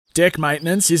Deck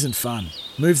maintenance isn't fun.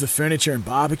 Move the furniture and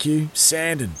barbecue,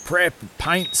 sand and prep,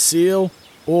 paint, seal,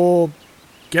 or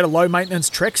get a low-maintenance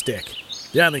Trex deck.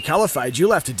 The only colour fade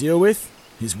you'll have to deal with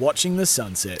is watching the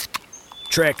sunset.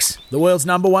 Trex, the world's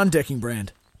 #1 decking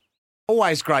brand.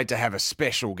 Always great to have a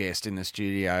special guest in the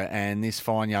studio, and this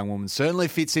fine young woman certainly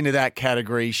fits into that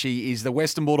category. She is the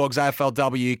Western Bulldogs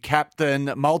AFLW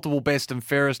captain, multiple best and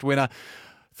fairest winner,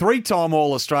 3-time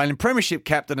All-Australian, premiership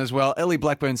captain as well. Ellie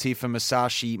Blackburn's here for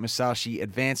Musashi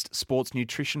Advanced Sports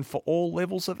Nutrition for all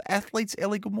levels of athletes.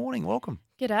 Ellie, good morning. Welcome.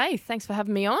 G'day. Thanks for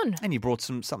having me on. And you brought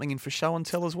something in for show and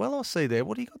tell as well, I see there.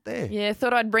 What do you got there? Yeah,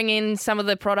 thought I'd bring in some of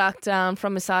the product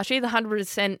from Musashi, the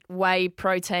 100% whey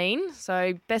protein.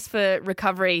 So best for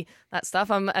recovery, that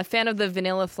stuff. I'm a fan of the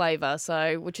vanilla flavour,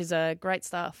 which is great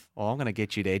stuff. Well, I'm going to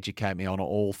get you to educate me on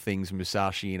all things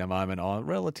Musashi in a moment. I'm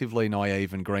relatively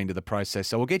naive and green to the process,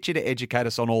 so we'll get you to educate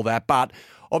us on all that. But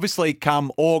obviously,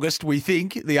 come August, we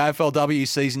think the AFLW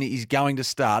season is going to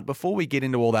start. Before we get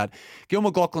into all that, Gil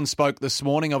McLachlan spoke this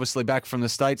morning, obviously back from the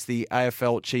States, the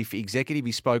AFL Chief Executive.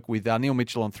 He spoke with Neil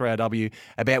Mitchell on 3AW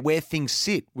about where things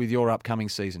sit with your upcoming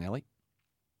season, Ellie.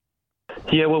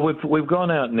 Yeah, well, we've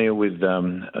gone out, Neil, with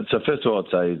so first of all,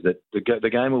 I'd say is that the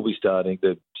game will be starting,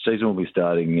 the season will be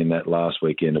starting in that last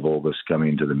weekend of August, coming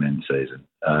into the men's season,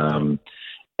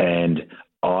 and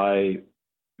I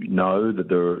know that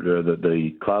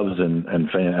the clubs and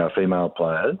our female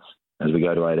players, as we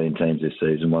go to 18 teams this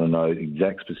season, want to know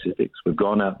exact specifics. We've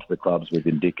gone out to the clubs with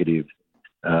indicative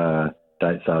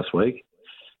dates last week.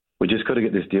 We just got to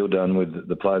get this deal done with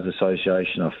the Players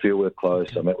Association. I feel we're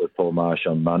close. I met with Paul Marsh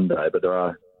on Monday, but there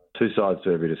are two sides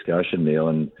to every discussion, Neil.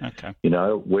 And,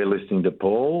 we're listening to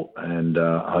Paul, and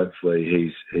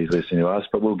hopefully he's listening to us,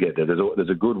 but we'll get there. There's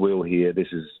a goodwill here. This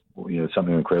is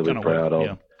something I'm incredibly proud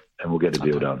of, and we'll get a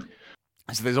deal done.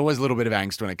 So there's always a little bit of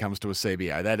angst when it comes to a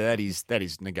CBA. That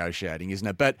is negotiating, isn't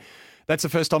it? But that's the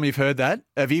first time you've heard that.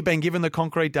 Have you been given the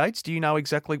concrete dates? Do you know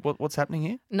exactly what's happening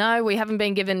here? No, we haven't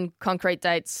been given concrete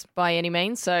dates by any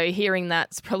means. So hearing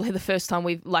that's probably the first time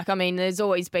there's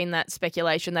always been that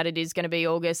speculation that it is going to be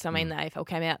August. I mean, the AFL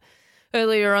came out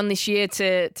earlier on this year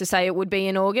to say it would be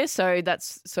in August. So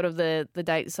that's sort of the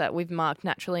dates that we've marked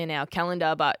naturally in our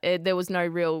calendar. But there was no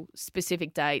real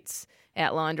specific dates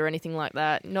outlined or anything like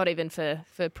that, not even for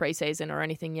pre-season or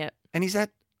anything yet. And is that,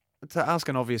 to ask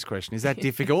an obvious question, is that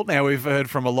difficult? Now, we've heard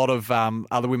from a lot of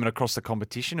other women across the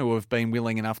competition who have been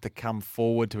willing enough to come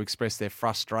forward to express their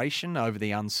frustration over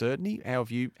the uncertainty. How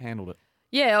have you handled it?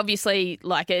 Yeah, obviously,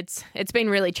 it's been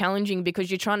really challenging because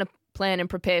you're trying to plan and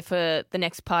prepare for the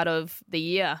next part of the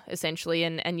year, essentially,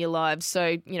 and your lives.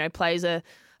 So, players are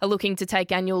looking to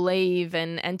take annual leave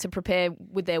and to prepare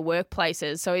with their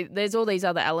workplaces. So there's all these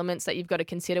other elements that you've got to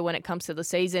consider when it comes to the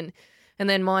season. And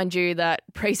then mind you that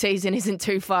pre-season isn't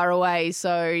too far away.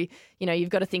 So, you've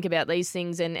got to think about these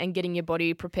things and getting your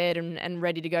body prepared and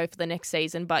ready to go for the next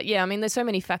season. But yeah, there's so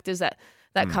many factors that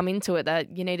come into it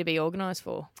that you need to be organised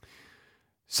for.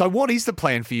 So what is the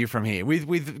plan for you from here?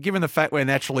 With given the fact we're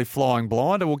naturally flying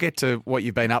blind, and we'll get to what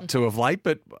you've been up to of late,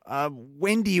 but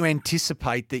when do you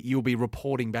anticipate that you'll be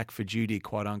reporting back for duty,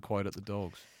 quote unquote, at the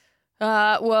Dogs? When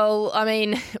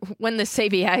the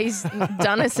CBA's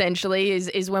done essentially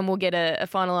is when we'll get a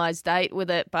finalised date with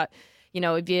it. But,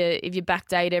 if you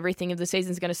backdate everything, if the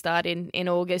season's going to start in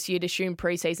August, you'd assume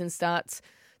pre-season starts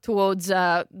towards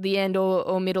the end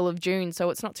or middle of June,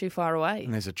 so it's not too far away.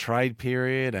 And there's a trade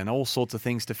period and all sorts of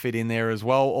things to fit in there as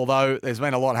well, although there's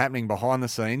been a lot happening behind the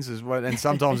scenes as well, and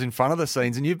sometimes in front of the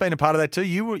scenes, and you've been a part of that too.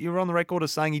 You were on the record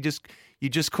as saying you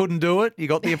just couldn't do it. You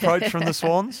got the approach from the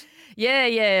Swans?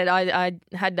 Yeah. I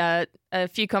had a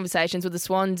few conversations with the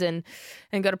Swans and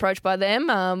got approached by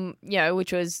them,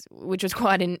 which was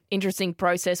quite an interesting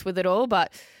process with it all,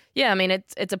 but yeah,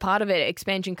 it's a part of it.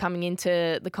 Expansion coming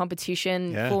into the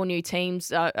competition, 4 new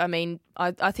teams.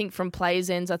 I think from players'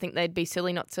 ends, I think they'd be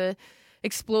silly not to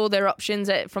explore their options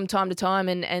from time to time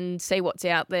and see what's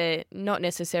out there. Not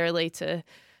necessarily to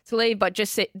leave, but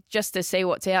just to see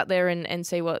what's out there and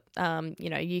see what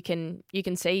you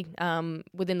can see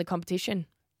within the competition.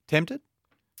 Tempted?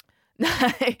 No,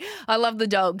 I love the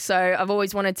Dogs, so I've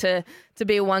always wanted to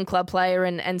be a one club player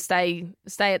and stay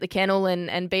at the kennel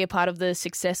and be a part of the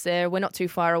success there. We're not too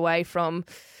far away from,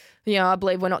 I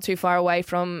believe we're not too far away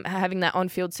from having that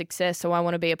on-field success, so I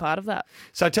want to be a part of that.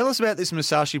 So tell us about this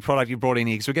Musashi product you brought in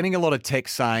here, because we're getting a lot of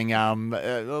text saying,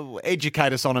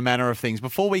 educate us on a manner of things.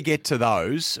 Before we get to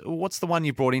those, what's the one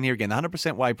you brought in here again? The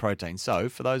 100% whey protein. So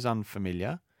for those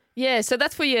unfamiliar, Yeah, so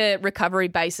that's for your recovery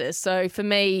basis. So for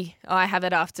me, I have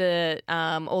it after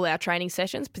all our training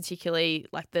sessions, particularly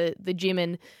like the gym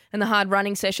and the hard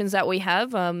running sessions that we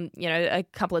have. A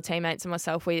couple of teammates and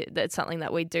myself, that's something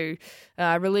that we do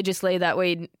religiously, that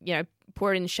we,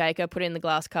 pour it in the shaker, put it in the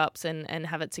glass cups and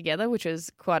have it together, which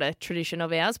is quite a tradition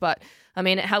of ours. But, I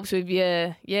mean, it helps with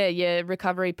your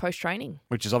recovery post-training.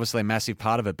 Which is obviously a massive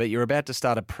part of it. But you're about to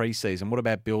start a pre-season. What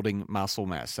about building muscle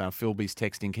mass? Philby's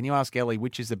texting. Can you ask Ellie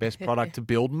which is the best product to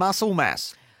build muscle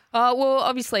mass? Well,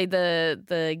 obviously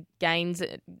the gains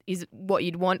is what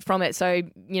you'd want from it. So,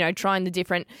 trying the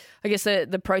different, I guess,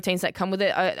 the proteins that come with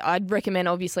it. I'd recommend,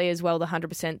 obviously, as well, the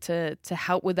 100% to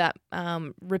help with that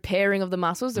repairing of the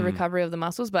muscles, the recovery of the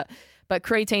muscles. But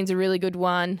creatine's a really good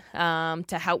one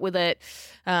to help with it,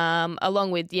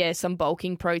 along with, some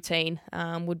bulking protein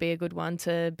would be a good one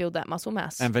to build that muscle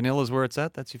mass. And vanilla's where it's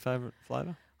at? That's your favourite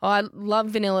flavour? I love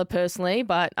vanilla personally,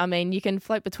 but I mean, you can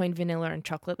float between vanilla and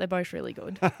chocolate. They're both really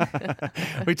good.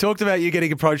 We talked about you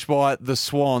getting approached by the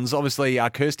Swans. Obviously,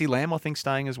 Kirsty Lamb, I think,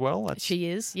 staying as well. She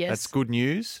is, yes. That's good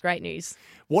news. Great news.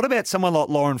 What about someone like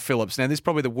Lauren Phillips? Now, this is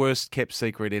probably the worst kept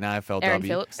secret in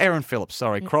AFLW. Erin Phillips,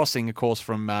 crossing, of course,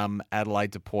 from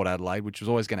Adelaide to Port Adelaide, which was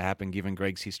always going to happen given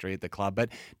Greg's history at the club. But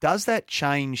does that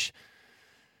change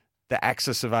the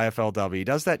axis of AFLW?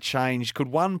 Does that change? Could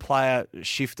one player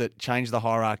shift it, change the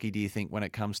hierarchy, do you think, when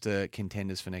it comes to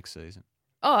contenders for next season?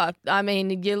 Oh, I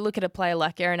mean, you look at a player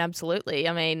like Erin, absolutely.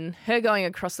 I mean, her going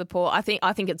across the port, I think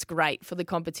it's great for the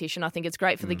competition. I think it's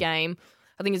great for the game.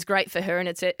 I think it's great for her, and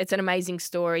it's an amazing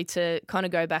story to kind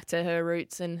of go back to her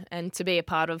roots and to be a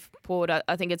part of Port.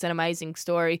 I think it's an amazing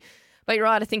story. But you're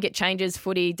right, I think it changes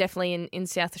footy, definitely in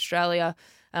South Australia.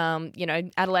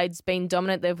 Adelaide's been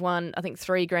dominant. They've won, I think,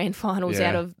 3 grand finals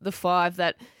out of the 5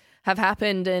 that have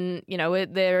happened, and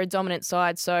they're a dominant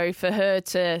side. So for her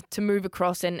to move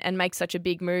across and make such a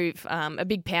big move, a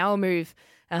big power move,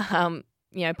 pardon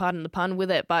the pun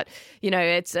with it, but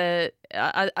it's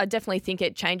I definitely think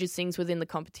it changes things within the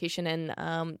competition,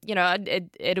 and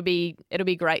it'll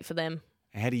be great for them.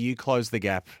 How do you close the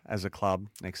gap as a club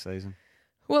next season?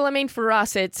 Well, I mean, for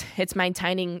us, it's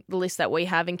maintaining the list that we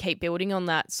have and keep building on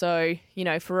that. So,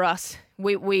 for us,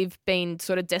 we've been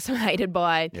sort of decimated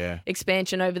by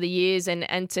expansion over the years,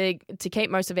 and to keep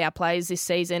most of our players this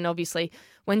season, obviously,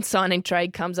 when signing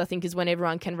trade comes, I think is when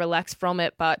everyone can relax from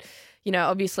it. But,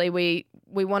 obviously we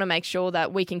want to make sure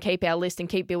that we can keep our list and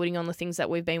keep building on the things that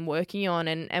we've been working on.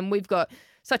 And we've got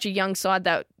such a young side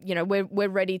that, we're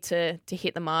ready to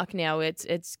hit the mark now.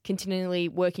 It's continually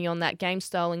working on that game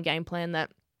style and game plan that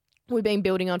we've been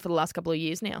building on for the last couple of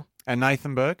years now. And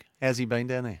Nathan Burke, how's he been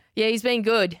down there? Yeah, he's been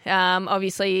good.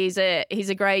 Obviously, he's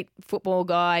a great football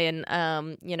guy,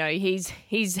 and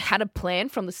he's had a plan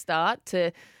from the start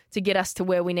to get us to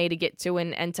where we need to get to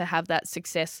and to have that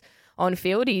success on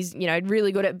field. He's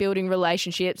really good at building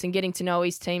relationships and getting to know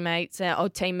his teammates or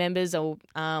team members, or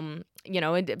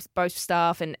both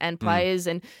staff and players,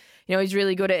 and he's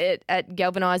really good at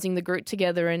galvanising the group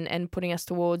together and putting us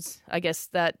towards, I guess,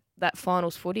 that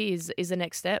finals footy is the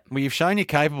next step. Well, you've shown you're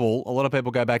capable. A lot of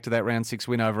people go back to that round 6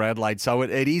 win over Adelaide. So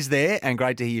it is there, and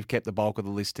great to hear you've kept the bulk of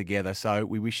the list together. So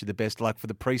we wish you the best luck for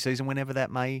the pre-season, whenever that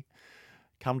may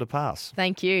come to pass.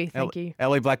 Thank you. Thank you.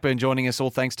 Ellie Blackburn joining us, all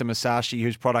thanks to Musashi,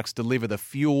 whose products deliver the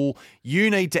fuel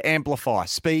you need to amplify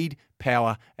speed,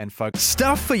 power and focus.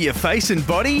 Stuff for your face and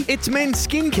body? It's men's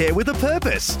skincare with a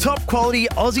purpose. Top quality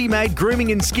Aussie-made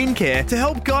grooming and skincare to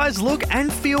help guys look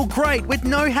and feel great with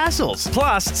no hassles.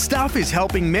 Plus, Stuff is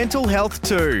helping mental health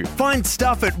too. Find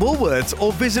Stuff at Woolworths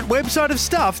or visit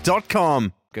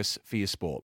websiteofstuff.com. Focus for your sport.